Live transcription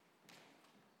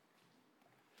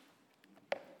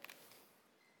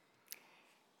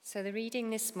So the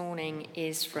reading this morning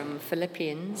is from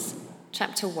Philippians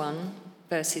chapter 1,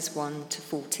 verses 1 to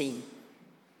 14.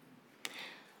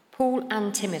 Paul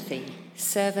and Timothy,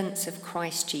 servants of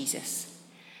Christ Jesus,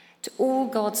 to all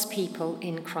God's people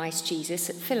in Christ Jesus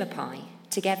at Philippi,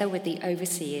 together with the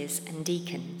overseers and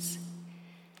deacons.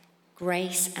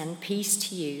 Grace and peace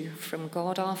to you from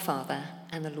God our Father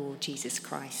and the Lord Jesus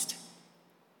Christ.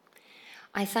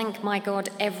 I thank my God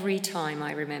every time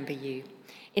I remember you.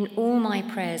 In all my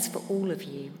prayers for all of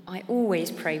you, I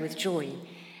always pray with joy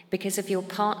because of your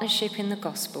partnership in the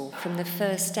gospel from the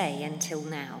first day until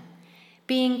now,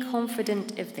 being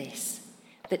confident of this,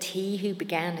 that he who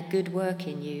began a good work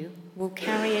in you will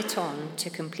carry it on to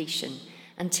completion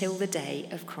until the day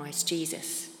of Christ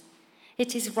Jesus.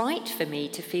 It is right for me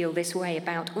to feel this way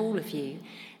about all of you,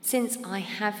 since I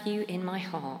have you in my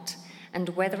heart, and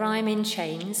whether I am in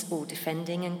chains or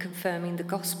defending and confirming the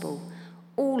gospel,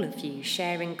 all of you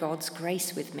sharing God's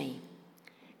grace with me.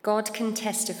 God can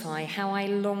testify how I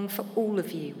long for all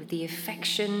of you with the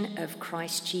affection of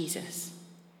Christ Jesus.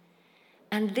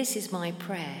 And this is my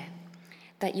prayer,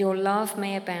 that your love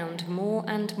may abound more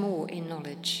and more in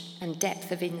knowledge and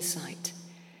depth of insight,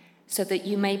 so that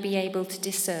you may be able to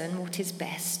discern what is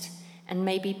best and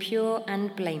may be pure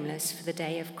and blameless for the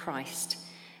day of Christ,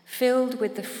 filled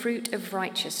with the fruit of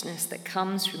righteousness that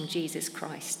comes from Jesus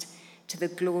Christ, to the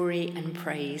glory and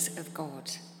praise of God.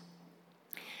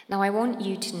 Now I want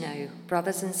you to know,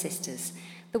 brothers and sisters,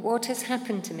 that what has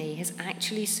happened to me has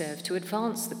actually served to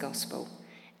advance the gospel.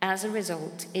 As a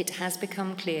result, it has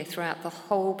become clear throughout the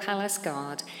whole palace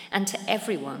guard and to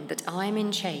everyone that I am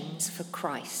in chains for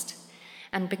Christ.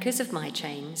 And because of my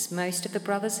chains, most of the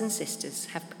brothers and sisters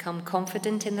have become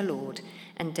confident in the Lord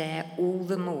and dare all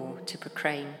the more to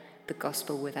proclaim the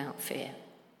gospel without fear.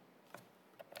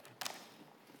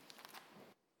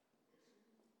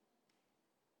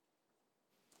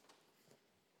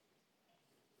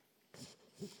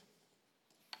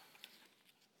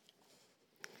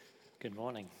 Good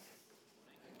morning.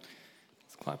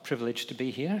 It's quite a privilege to be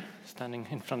here, standing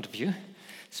in front of you,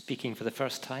 speaking for the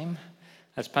first time.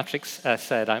 As Patrick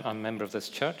said, I'm a member of this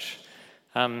church.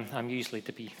 I'm usually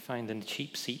to be found in the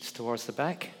cheap seats towards the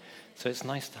back, so it's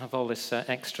nice to have all this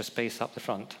extra space up the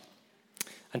front.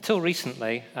 Until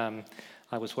recently,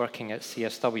 I was working at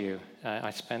CSW. I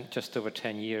spent just over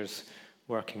 10 years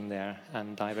working there,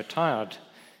 and I retired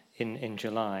in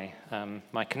July.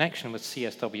 My connection with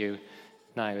CSW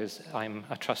now is I'm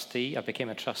a trustee. I became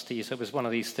a trustee, so it was one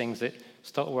of these things that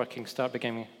start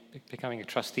becoming a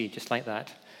trustee just like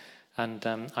that. And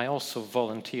I also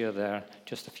volunteer there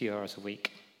just a few hours a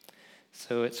week.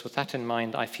 So it's with that in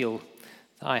mind I feel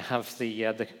that I have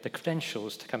the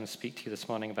credentials to come and speak to you this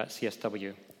morning about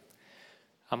CSW.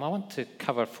 I want to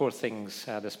cover four things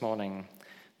this morning.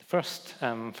 The first,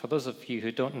 for those of you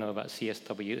who don't know about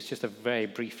CSW, it's just a very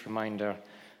brief reminder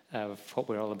of what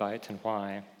we're all about and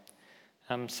why.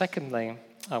 Secondly,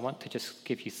 I want to just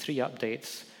give you three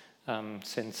updates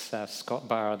since Scott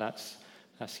Bauer, that's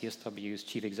CSW's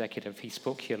chief executive, he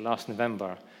spoke here last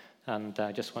November, and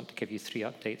I just want to give you three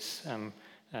updates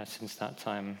since that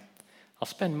time. I'll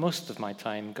spend most of my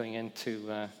time going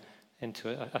into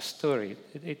a story.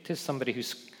 It is somebody who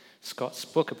Scott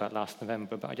spoke about last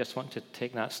November, but I just want to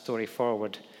take that story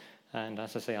forward, and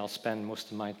as I say, I'll spend most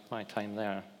of my time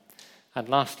there. And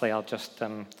lastly, I'll just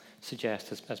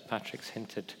suggest, as Patrick's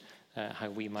hinted, how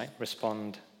we might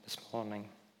respond this morning.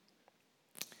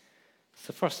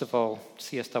 So first of all,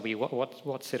 CSW,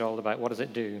 what's it all about? What does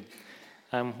it do?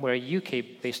 We're a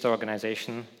UK-based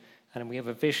organisation, and we have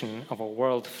a vision of a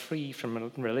world free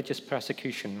from religious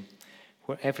persecution,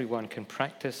 where everyone can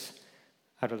practice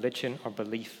a religion or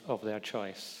belief of their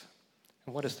choice.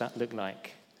 And what does that look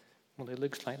like? Well, it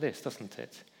looks like this, doesn't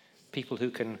it? People who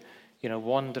can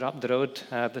wander up the road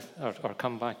or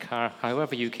come by car,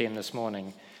 however you came this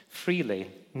morning, freely.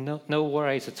 No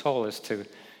worries at all as to,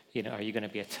 are you going to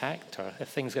be attacked or are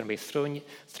things going to be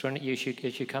thrown at you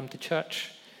as you come to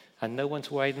church? And no one's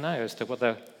worried now as to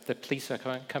whether the police are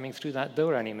coming through that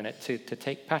door any minute to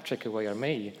take Patrick away or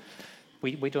me.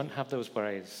 We don't have those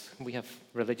worries. We have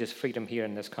religious freedom here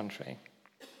in this country.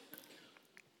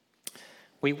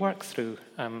 We work through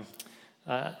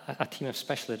a team of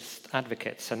specialist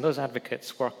advocates, and those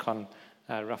advocates work on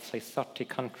roughly 30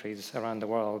 countries around the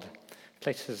world,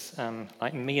 places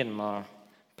like Myanmar,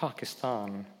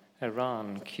 Pakistan,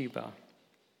 Iran, Cuba.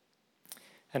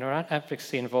 And our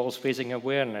advocacy involves raising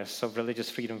awareness of religious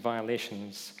freedom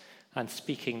violations and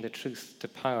speaking the truth to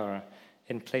power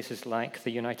in places like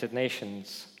the United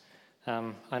Nations,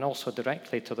 and also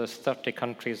directly to those 30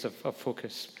 countries of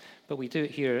focus. But we do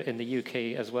it here in the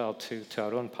UK as well to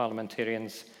our own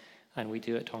parliamentarians and we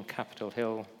do it on Capitol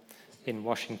Hill in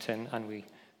Washington, and we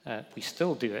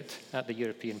still do it at the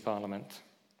European Parliament.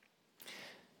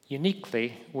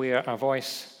 Uniquely, we are a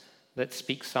voice that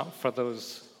speaks up for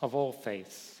those of all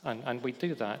faiths, and we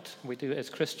do that. We do it as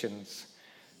Christians.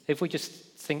 If we just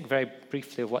think very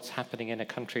briefly of what's happening in a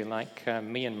country like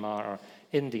Myanmar or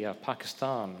India,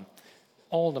 Pakistan,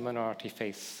 all the minority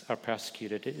faiths are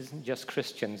persecuted. It isn't just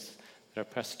Christians that are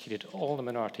persecuted. All the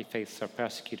minority faiths are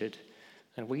persecuted.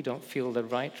 And we don't feel the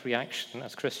right reaction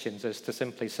as Christians is to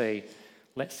simply say,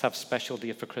 let's have special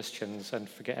day for Christians and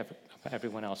forget about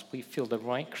everyone else. We feel the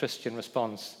right Christian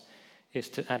response is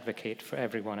to advocate for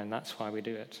everyone, and that's why we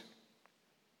do it.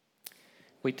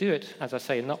 We do it, as I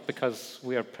say, not because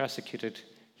we are persecuted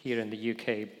here in the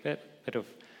UK, but of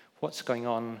what's going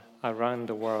on around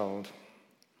the world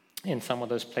in some of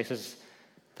those places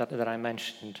that I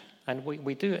mentioned. And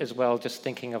we do it as well, just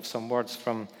thinking of some words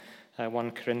from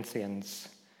 1 Corinthians,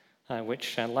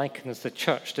 which likens the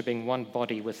church to being one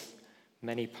body with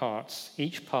many parts,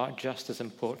 each part just as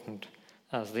important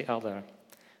as the other.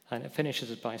 And it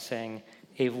finishes by saying,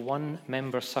 if one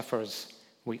member suffers,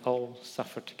 we all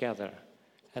suffer together.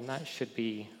 And that should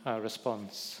be our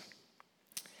response.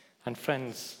 And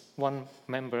friends, one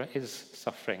member is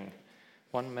suffering.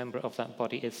 One member of that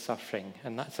body is suffering,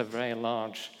 and that's a very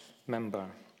large member.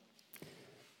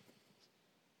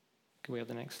 Can we have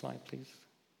the next slide, please?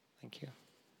 Thank you.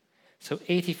 So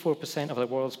 84% of the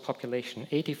world's population,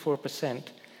 84%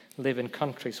 live in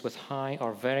countries with high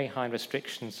or very high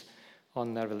restrictions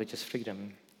on their religious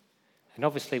freedom. And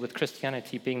obviously, with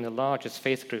Christianity being the largest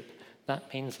faith group,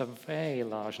 that means a very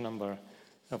large number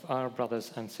of our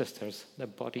brothers and sisters, the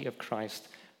body of Christ,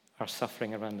 are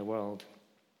suffering around the world.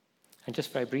 And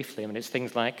just very briefly, it's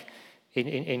things like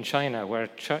in China, where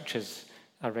churches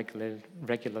are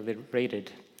regularly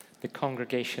raided, the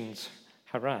congregations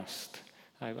harassed.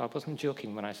 I wasn't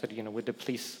joking when I said, would the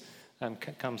police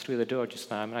come through the door just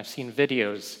now? I've seen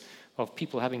videos of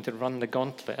people having to run the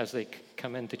gauntlet as they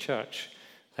come into church.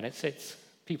 And it's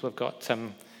people have got,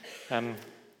 I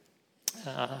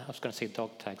was going to say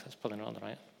dog tags, that's probably not the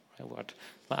right word.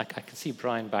 But I can see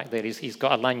Brian back there, he's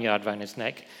got a lanyard around his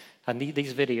neck. And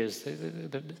these videos,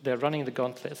 they're running the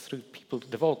gauntlet through people.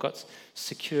 They've all got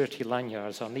security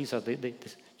lanyards on. These are the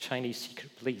Chinese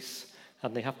secret police.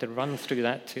 And they have to run through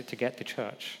that to get to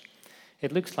church.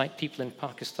 It looks like people in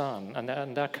Pakistan,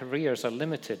 and their careers are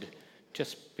limited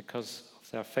just because of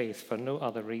their faith, for no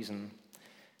other reason.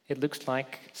 It looks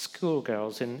like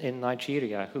schoolgirls in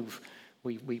Nigeria, who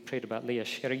we prayed about Leah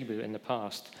Sheribu in the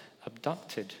past,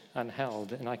 abducted and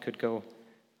held, and I could go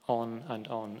on and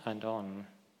on and on.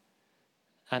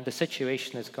 And the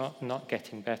situation is not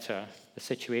getting better. The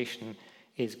situation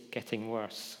is getting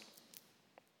worse.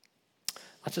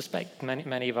 I suspect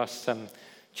many of us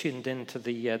tuned into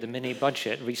the mini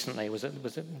budget recently. It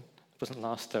wasn't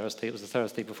last Thursday, it was the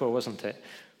Thursday before, wasn't it?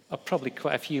 Probably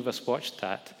quite a few of us watched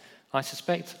that. I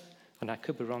suspect, and I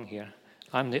could be wrong here,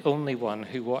 I'm the only one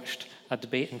who watched a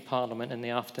debate in Parliament in the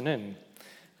afternoon.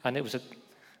 And it was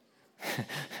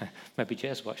maybe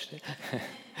Jez watched it.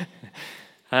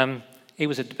 It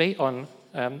was a debate on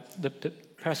the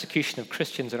persecution of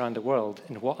Christians around the world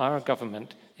and what our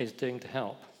government is doing to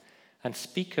help. And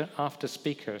speaker after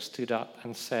speaker stood up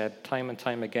and said time and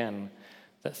time again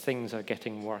that things are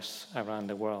getting worse around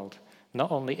the world.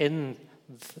 Not only in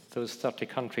those 30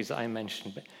 countries that I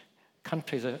mentioned, but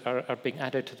countries are being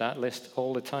added to that list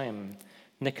all the time.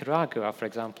 Nicaragua, for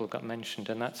example, got mentioned,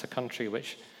 and that's a country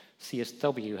which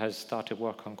CSW has started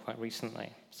work on quite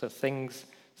recently. So things,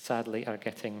 sadly, are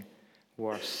getting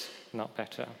worse, not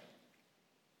better.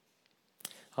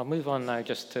 I'll move on now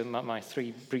just to my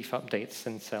three brief updates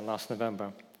since last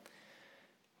November.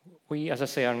 We, as I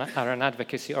say, are an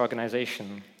advocacy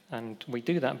organization, and we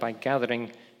do that by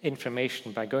gathering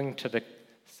information, by going to the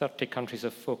 30 countries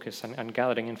of focus and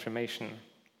gathering information.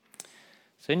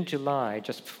 So in July,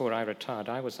 just before I retired,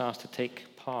 I was asked to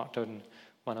take part on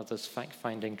one of those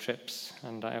fact-finding trips,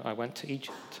 and I went to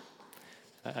Egypt.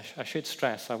 I should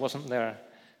stress, I wasn't there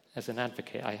as an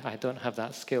advocate. I don't have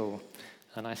that skill,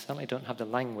 and I certainly don't have the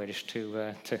language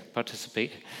to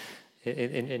participate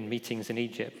in meetings in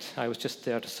Egypt. I was just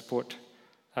there to support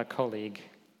a colleague.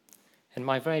 And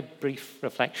my very brief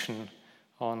reflection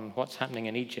on what's happening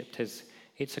in Egypt is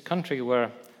it's a country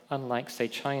where, unlike, say,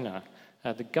 China,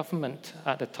 the government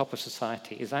at the top of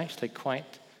society is actually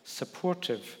quite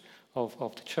supportive of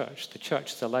the church. The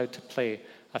church is allowed to play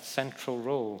a central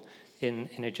role in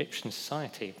Egyptian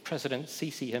society. President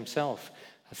Sisi himself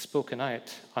has spoken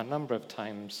out a number of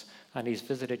times, and he's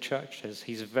visited churches.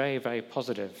 He's very, very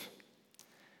positive.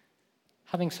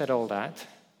 Having said all that,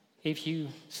 if you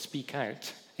speak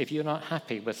out, if you're not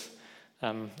happy with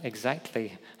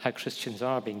exactly how Christians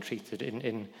are being treated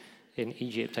in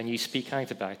Egypt and you speak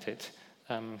out about it,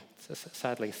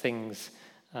 sadly things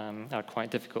are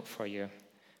quite difficult for you.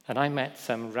 And I met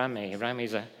Rami.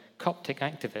 Rami's a Coptic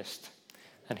activist,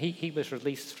 and he was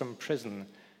released from prison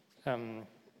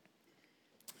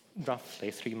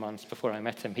roughly 3 months before I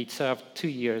met him. He'd served 2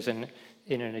 years in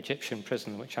an Egyptian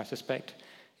prison, which I suspect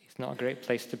is not a great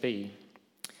place to be.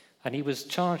 And he was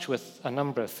charged with a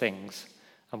number of things.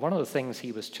 And one of the things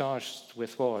he was charged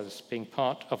with was being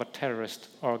part of a terrorist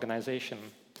organization.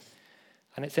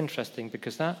 And it's interesting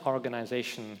because that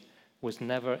organization was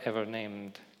never, ever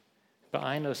named. But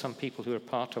I know some people who are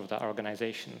part of that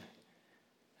organization,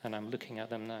 and I'm looking at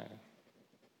them now.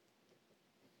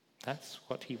 That's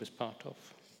what he was part of.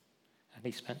 And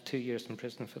he spent 2 years in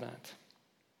prison for that.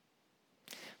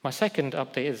 My second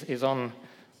update is on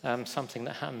something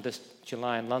that happened this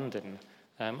July in London.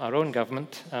 Our own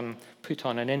government put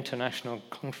on an international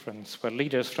conference where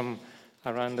leaders from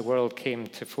around the world came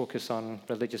to focus on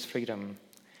religious freedom.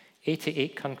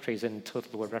 88 countries in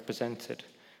total were represented.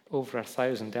 Over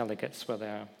 1,000 delegates were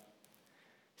there.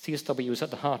 CSW was at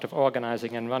the heart of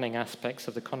organizing and running aspects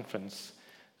of the conference,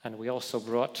 and we also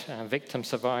brought victim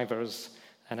survivors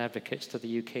and advocates to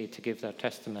the UK to give their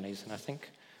testimonies, and I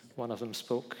think one of them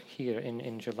spoke here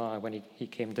in July when he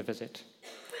came to visit.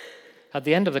 At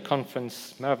the end of the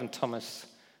conference, Mervyn Thomas,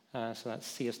 so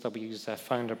that's CSW's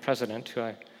founder-president,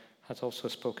 who has also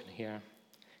spoken here,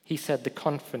 he said the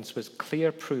conference was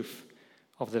clear proof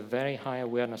of the very high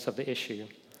awareness of the issue,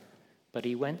 but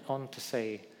he went on to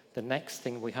say the next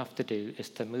thing we have to do is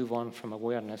to move on from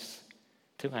awareness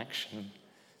to action,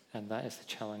 and that is the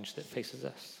challenge that faces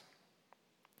us.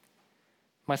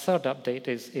 My third update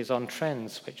is on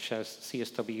trends, which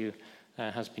CSW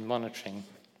has been monitoring.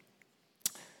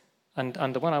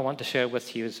 And the one I want to share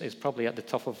with you is probably at the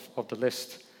top of the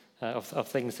list of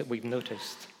things that we've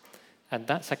noticed. And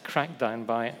that's a crackdown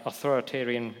by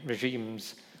authoritarian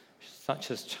regimes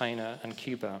such as China and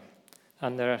Cuba.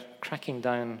 And they're cracking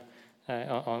down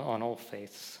on all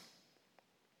faiths.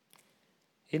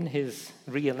 In his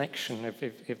re-election,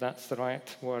 if that's the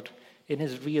right word, in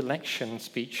his re-election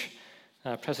speech,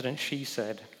 President Xi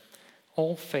said,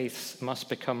 "All faiths must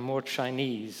become more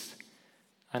Chinese,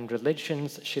 and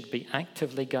religions should be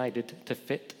actively guided to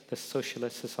fit the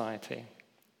socialist society."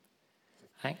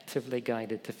 Actively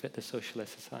guided to fit the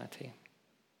socialist society.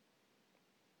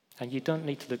 And you don't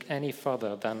need to look any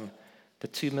further than the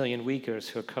 2 million Uyghurs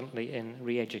who are currently in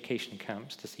re-education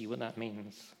camps to see what that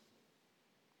means.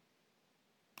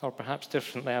 Or perhaps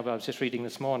differently, I was just reading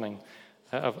this morning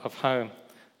of how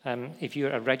if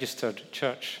you're a registered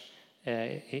church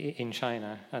in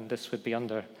China, and this would be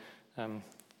under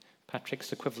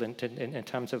Patrick's equivalent in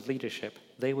terms of leadership,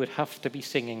 they would have to be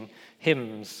singing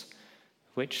hymns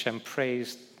which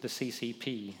praised the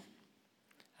CCP,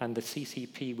 and the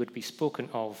CCP would be spoken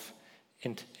of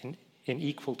in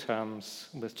equal terms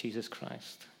with Jesus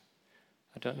Christ.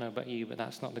 I don't know about you, but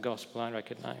that's not the gospel I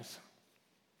recognize.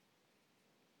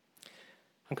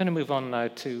 I'm going to move on now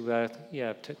to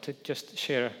just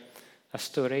share a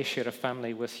story, share a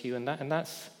family with you, and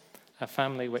that's a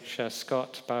family which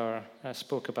Scott Bauer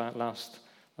spoke about last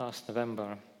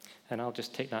November, and I'll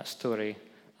just take that story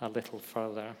a little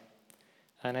further.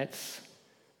 And it's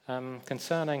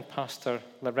concerning Pastor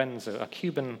Lorenzo, a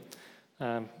Cuban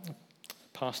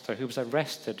pastor who was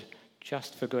arrested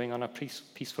just for going on a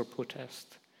peaceful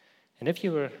protest. And if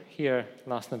you were here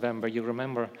last November, you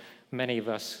remember many of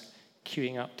us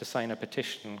queuing up to sign a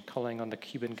petition calling on the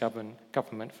Cuban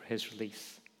government for his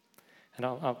release. And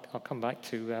I'll come back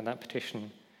to that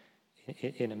petition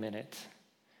in a minute.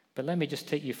 But let me just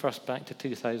take you first back to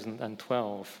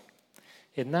 2012.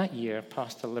 In that year,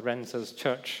 Pastor Lorenzo's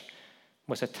church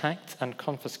was attacked and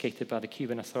confiscated by the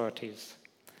Cuban authorities.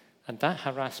 And that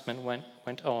harassment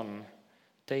went on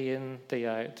day in, day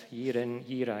out,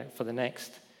 year out for the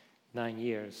next 9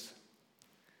 years.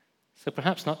 So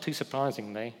perhaps not too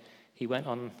surprisingly, he went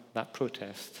on that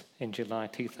protest in July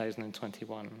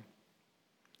 2021.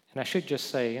 And I should just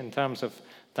say, in terms of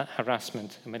that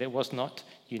harassment, I mean, it was not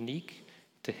unique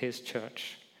to his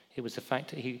church. It was the fact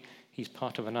that he's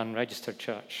part of an unregistered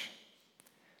church.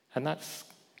 And that's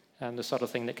the sort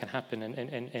of thing that can happen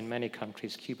in many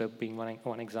countries, Cuba being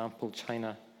one example,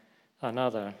 China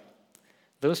another.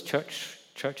 Those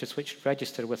churches which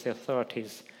register with the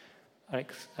authorities are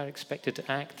expected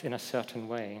to act in a certain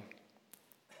way.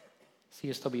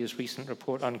 CSW's recent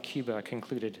report on Cuba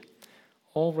concluded,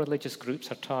 all religious groups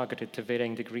are targeted to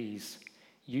varying degrees,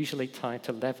 usually tied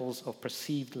to levels of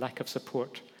perceived lack of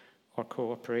support or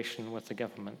cooperation with the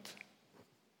government.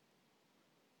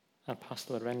 and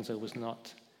Pastor Lorenzo was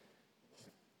not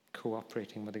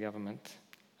cooperating with the government.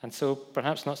 And so,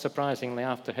 perhaps not surprisingly,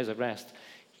 after his arrest,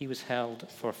 he was held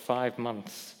for 5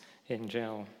 months in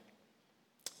jail.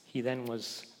 He then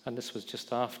was, and this was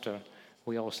just after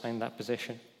we all signed that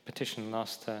petition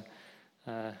last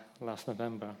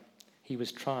November, he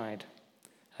was tried.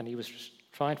 And he was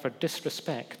tried for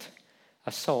disrespect,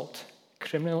 assault,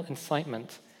 criminal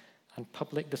incitement, and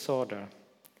public disorder.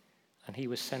 And he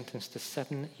was sentenced to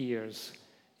 7 years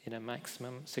in a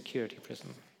maximum security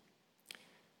prison.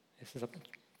 This is a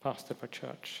pastor of a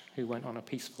church who went on a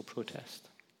peaceful protest.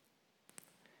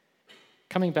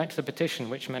 Coming back to the petition,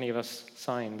 which many of us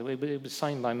signed, it was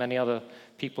signed by many other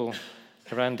people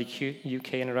around the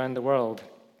UK and around the world.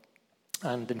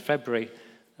 And in February,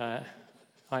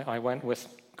 I went with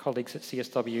colleagues at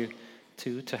CSW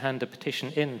to hand a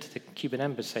petition in to the Cuban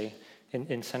embassy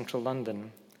in central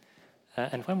London.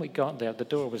 And when we got there, the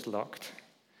door was locked.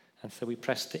 And so we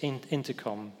pressed the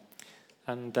intercom.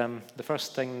 And the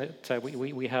first thing that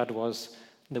we had was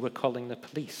they were calling the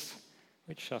police,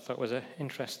 which I thought was an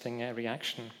interesting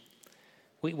reaction.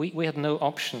 We had no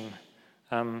option.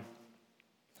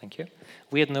 Thank you.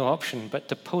 We had no option but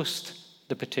to post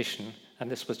the petition, and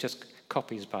this was just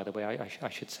copies, by the way, I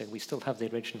should say. We still have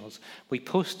the originals. We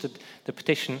posted the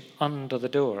petition under the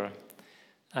door,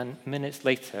 and minutes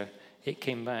later, it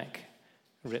came back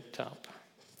ripped up.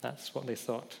 That's what they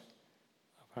thought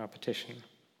of our petition.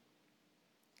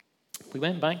 We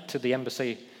went back to the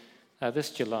embassy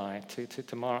this July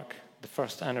to mark the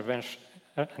first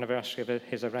anniversary of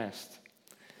his arrest.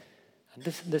 And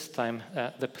this time,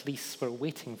 the police were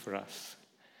waiting for us.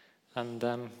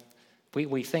 And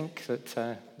we think that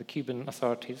the Cuban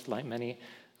authorities, like many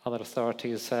other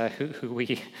authorities who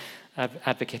we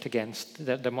advocate against,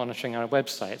 they're monitoring our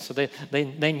website. So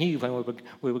they knew when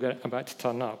we were about to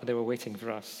turn up, they were waiting for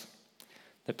us.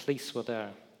 The police were there.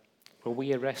 Were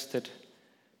we arrested?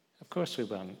 Of course we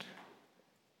weren't.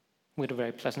 We had a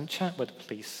very pleasant chat with the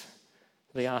police.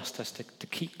 They asked us to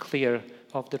keep clear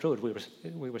of the road.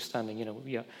 We were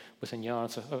standing, within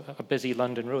yards of a busy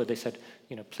London road. They said,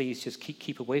 please just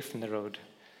keep away from the road,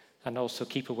 and also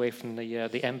keep away from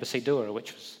the embassy door,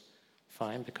 which was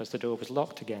fine because the door was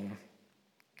locked again.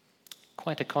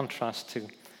 Quite a contrast to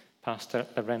Pastor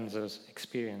Lorenzo's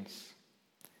experience.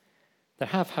 There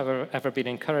have, however, been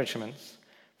encouragements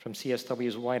from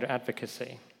CSW's wider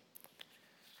advocacy.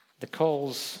 The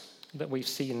calls that we've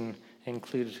seen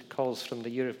include calls from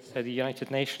the United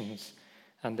Nations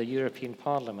and the European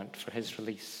Parliament for his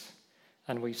release.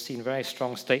 And we've seen very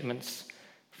strong statements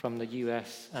from the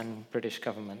US and British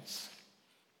governments.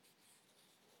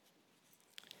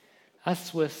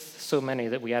 As with so many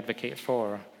that we advocate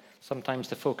for, sometimes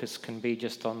the focus can be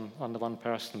just on the one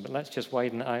person, but let's just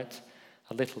widen it out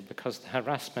a little, because the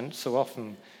harassment so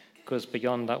often goes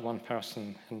beyond that one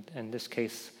person. And in this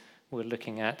case, we're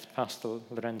looking at Pastor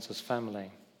Lorenzo's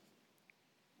family.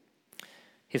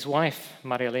 His wife,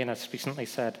 Maria Elena, recently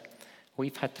said,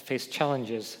 "We've had to face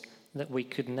challenges that we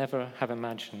could never have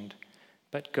imagined,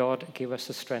 but God gave us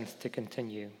the strength to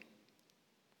continue."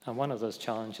 And one of those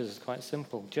challenges is quite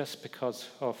simple. Just because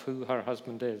of who her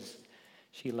husband is,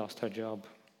 she lost her job.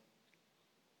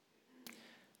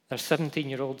 Their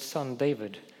 17-year-old son,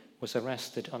 David, was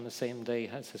arrested on the same day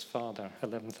as his father,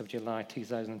 11th of July,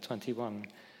 2021,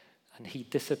 and he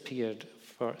disappeared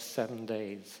for 7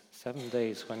 days. 7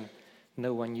 days when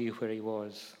no one knew where he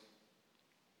was.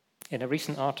 In a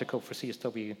recent article for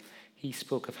CSW, he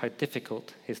spoke of how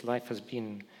difficult his life has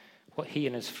been, what he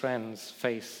and his friends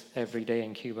face every day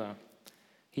in Cuba.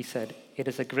 He said, "It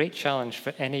is a great challenge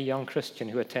for any young Christian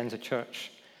who attends a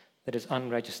church that is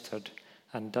unregistered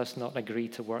and does not agree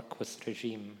to work with the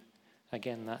regime."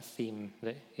 Again, that theme,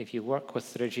 that if you work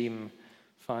with the regime,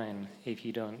 fine. If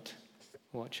you don't,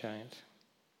 watch out.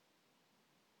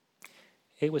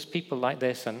 It was people like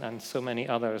this and so many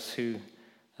others who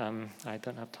I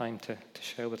don't have time to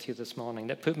share with you this morning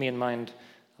that put me in mind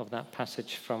of that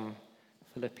passage from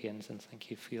Philippians, and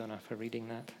thank you, Fiona, for reading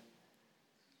that.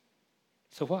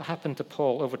 So what happened to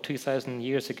Paul over 2,000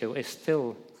 years ago is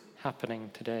still happening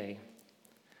today.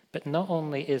 But not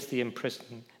only is the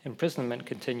imprisonment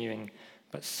continuing,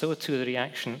 but so too the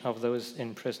reaction of those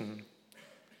in prison.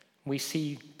 We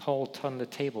see Paul turn the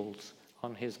tables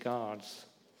on his guards.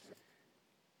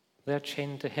 They're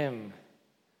chained to him,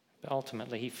 but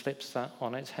ultimately he flips that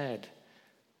on its head.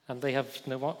 And they have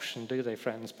no option, do they,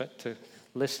 friends, but to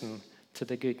listen to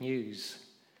the good news.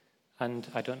 And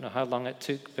I don't know how long it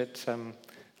took, but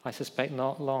I suspect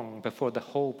not long before the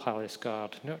whole palace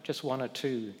guard, not just one or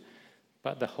two,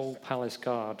 but the whole palace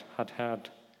guard had heard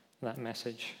that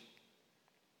message.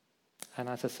 And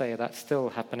as I say, that's still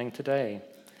happening today.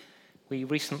 We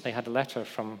recently had a letter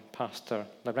from Pastor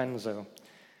Lorenzo,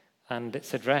 and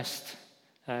it's addressed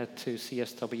to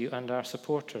CSW and our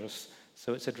supporters.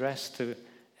 So it's addressed to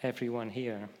everyone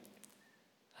here.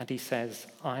 And he says,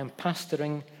 I am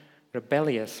pastoring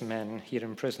rebellious men here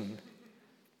in prison.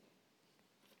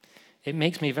 It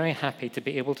makes me very happy to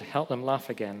be able to help them laugh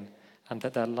again and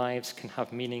that their lives can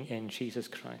have meaning in Jesus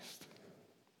Christ.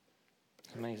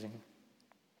 Amazing.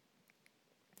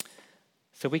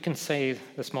 So we can say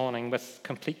this morning with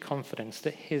complete confidence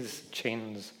that his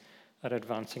chains are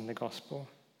advancing the gospel.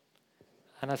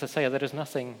 And as I say, there is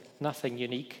nothing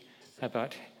unique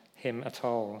about him at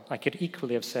all. I could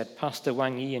equally have said Pastor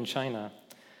Wang Yi in China,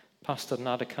 Pastor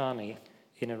Nadakani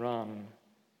in Iran,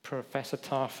 Professor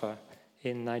Tarfa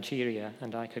in Nigeria,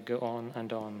 and I could go on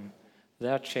and on.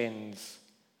 Their chains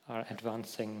are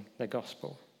advancing the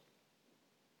gospel.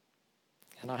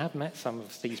 And I have met some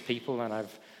of these people, and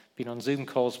I've been on Zoom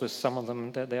calls with some of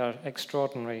them. That they are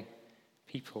extraordinary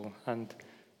people. And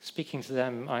speaking to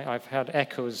them, I've heard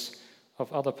echoes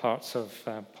of other parts of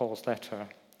Paul's letter,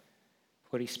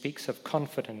 where he speaks of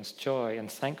confidence, joy,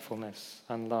 and thankfulness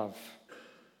and love.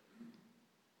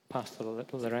 Pastor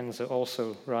Lorenzo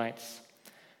also writes,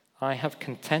 I have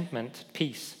contentment,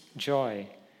 peace, joy,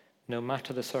 no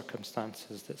matter the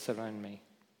circumstances that surround me.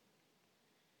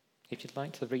 If you'd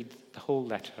like to read the whole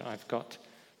letter, I've got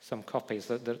some copies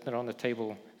that are on the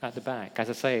table at the back. As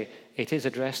I say, it is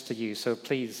addressed to you, so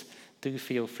please do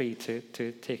feel free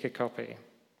to take a copy.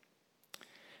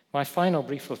 My final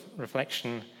brief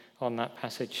reflection on that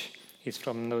passage is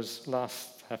from those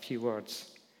last few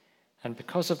words. And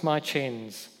because of my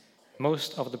chains,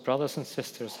 most of the brothers and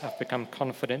sisters have become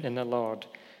confident in the Lord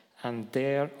and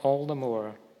dare all the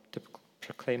more to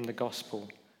proclaim the gospel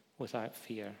without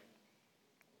fear.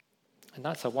 And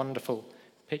that's a wonderful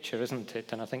picture, isn't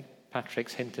it? And I think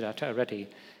Patrick's hinted at it already.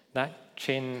 That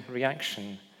chain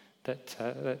reaction that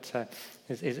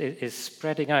is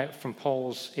spreading out from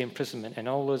Paul's imprisonment and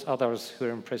all those others who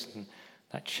are in prison.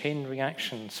 That chain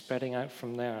reaction spreading out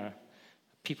from there.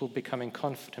 People becoming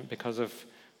confident because of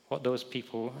what those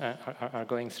people are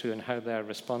going through and how they're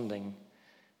responding.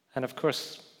 And of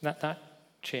course, that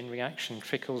chain reaction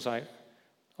trickles out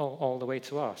all the way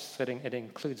to us. It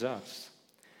includes us.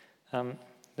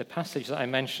 The passage that I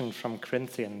mentioned from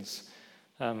Corinthians,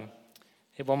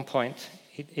 at one point,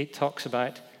 it talks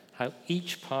about how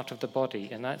each part of the body,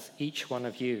 and that's each one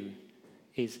of you,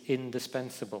 is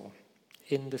indispensable.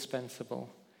 Indispensable.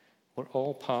 We're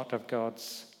all part of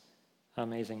God's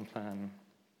amazing plan.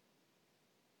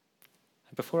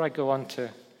 Before I go on to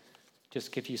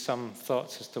just give you some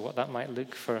thoughts as to what that might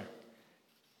look for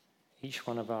each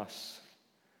one of us,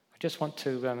 I just want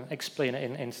to explain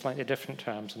it in slightly different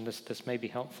terms, and this may be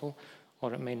helpful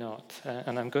or it may not.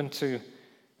 And I'm going to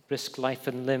risk life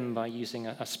and limb by using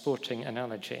a sporting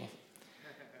analogy.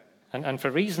 And for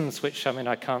reasons which,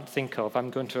 I can't think of, I'm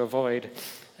going to avoid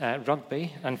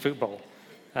rugby and football.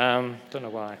 Don't know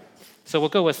why. So we'll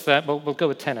go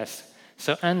with tennis.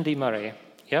 So Andy Murray,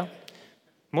 yeah?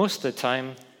 Most of the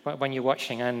time, when you're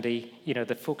watching Andy,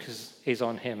 the focus is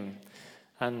on him.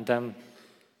 And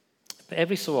but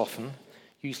every so often,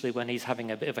 usually when he's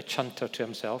having a bit of a chunter to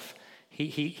himself,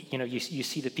 you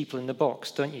see the people in the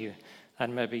box, don't you?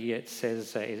 And maybe it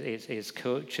says his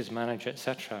coach, his manager,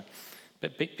 etc.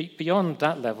 But beyond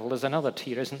that level, there's another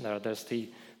tier, isn't there? There's the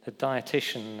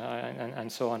dietitian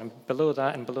and so on, and below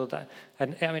that and below that.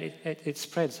 And it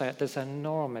spreads out. There's an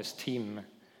enormous team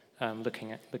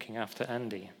looking after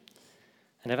Andy.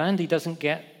 And if Andy doesn't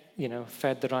get,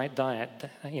 fed the right diet,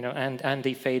 and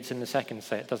Andy fades in the second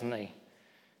set, doesn't he?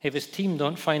 If his team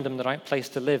don't find him the right place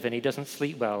to live and he doesn't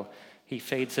sleep well, he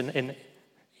fades in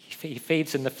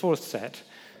the fourth set.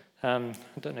 I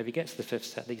don't know if he gets the fifth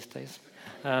set these days.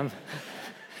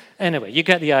 Anyway, you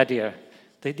get the idea.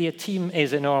 The team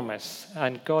is enormous,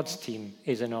 and God's team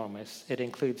is enormous. It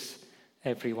includes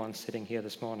everyone sitting here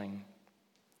this morning.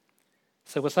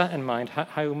 So with that in mind,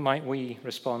 how might we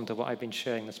respond to what I've been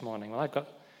sharing this morning? Well, I've got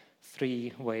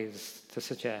 3 ways to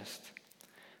suggest.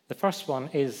 The first one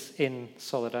is in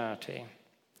solidarity.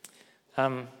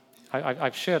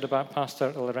 I've shared about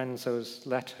Pastor Lorenzo's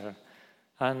letter,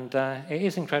 and it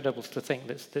is incredible to think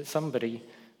that somebody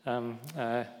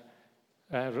wrote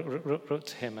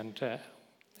to him, and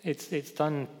it's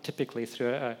done typically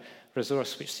through a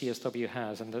resource which CSW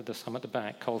has, and there's some at the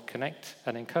back called Connect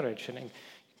and Encourage, and it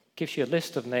gives you a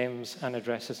list of names and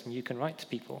addresses, and you can write to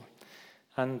people.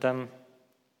 And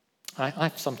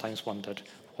I've sometimes wondered,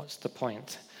 what's the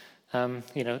point?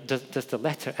 Does the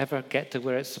letter ever get to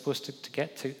where it's supposed to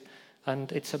get to?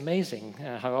 And it's amazing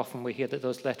how often we hear that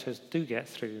those letters do get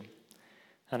through.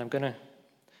 And I'm going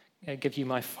to give you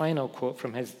my final quote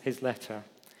from his letter.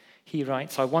 He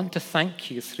writes, "I want to thank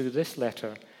you through this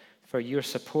letter for your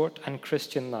support and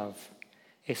Christian love,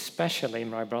 especially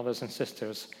my brothers and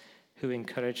sisters who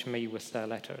encourage me with their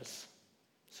letters."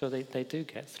 So they do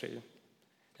get through.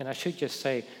 And I should just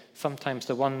say, sometimes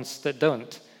the ones that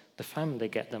don't, the family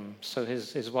get them. So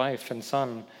his wife and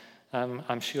son,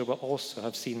 I'm sure, will also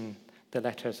have seen the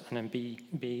letters and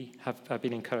have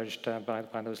been encouraged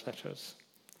by those letters.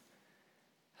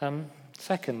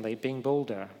 Secondly, being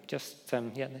bolder, just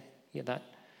that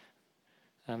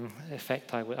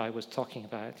effect I was talking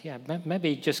about. Yeah,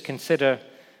 maybe just consider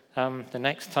the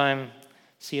next time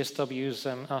CSW's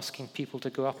asking people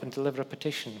to go up and deliver a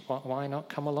petition. Why not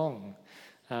come along?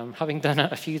 Having done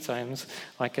it a few times,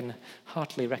 I can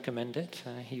heartily recommend it.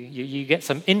 You get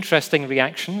some interesting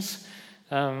reactions.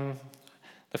 The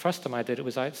first time I did it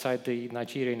was outside the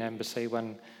Nigerian embassy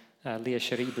when Leah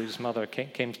Sharibu's mother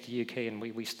came to the UK, and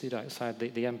we stood outside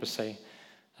the embassy.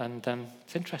 And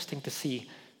it's interesting to see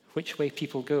which way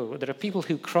people go. There are people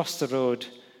who cross the road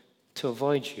to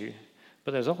avoid you,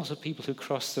 but there's also people who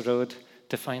cross the road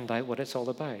to find out what it's all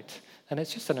about. And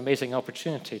it's just an amazing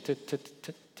opportunity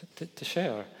to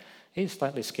share. It's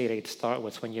slightly scary to start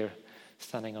with when you're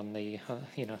standing on the,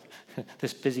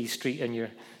 this busy street and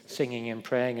you're singing and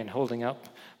praying and holding up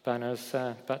banners.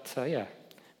 But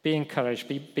be encouraged,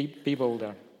 be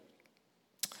bolder.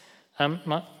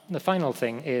 The final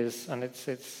thing is, and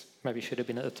it's maybe should have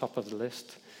been at the top of the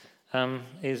list,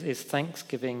 is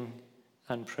thanksgiving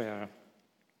and prayer.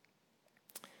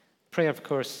 Prayer, of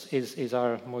course, is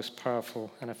our most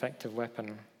powerful and effective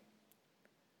weapon.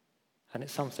 And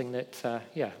it's something that,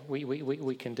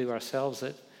 we can do ourselves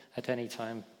at any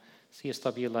time.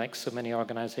 CSW, like so many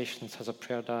organizations, has a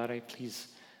prayer diary. Please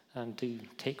do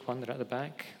take one. They're at the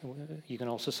back. You can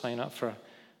also sign up for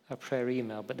a prayer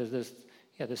email. But there's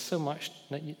so much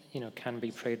that can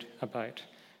be prayed about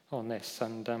on this,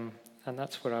 and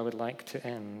that's where I would like to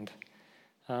end.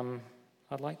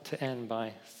 I'd like to end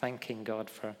by thanking God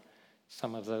for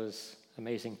some of those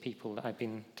amazing people that I've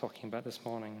been talking about this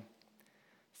morning.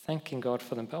 Thanking God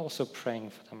for them, but also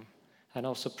praying for them, and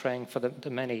also praying for the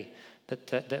many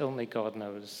that only God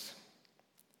knows.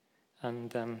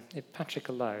 And if Patrick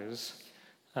allows,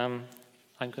 I'm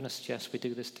going to suggest we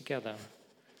do this together.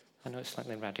 I know it's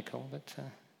slightly radical, but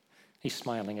he's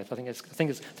smiling. I think it's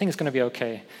going to be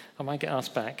okay. I might get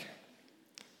asked back.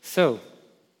 So,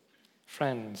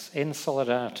 friends, in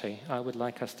solidarity, I would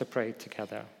like us to pray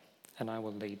together, and I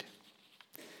will lead.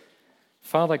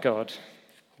 Father God,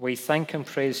 we thank and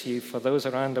praise you for those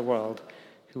around the world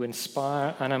who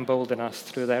inspire and embolden us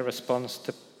through their response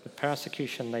to the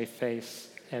persecution they face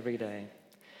every day.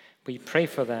 We pray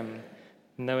for them,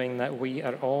 knowing that we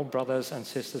are all brothers and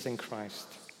sisters in Christ,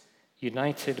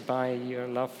 united by your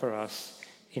love for us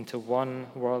into one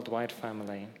worldwide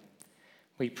family.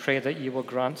 We pray that you will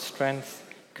grant strength,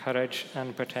 courage,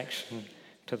 and protection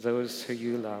to those who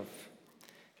you love,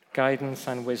 guidance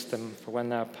and wisdom for when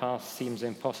their path seems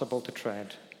impossible to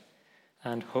tread,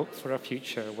 and hope for a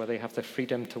future where they have the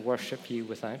freedom to worship you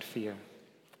without fear.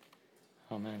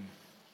 Amen.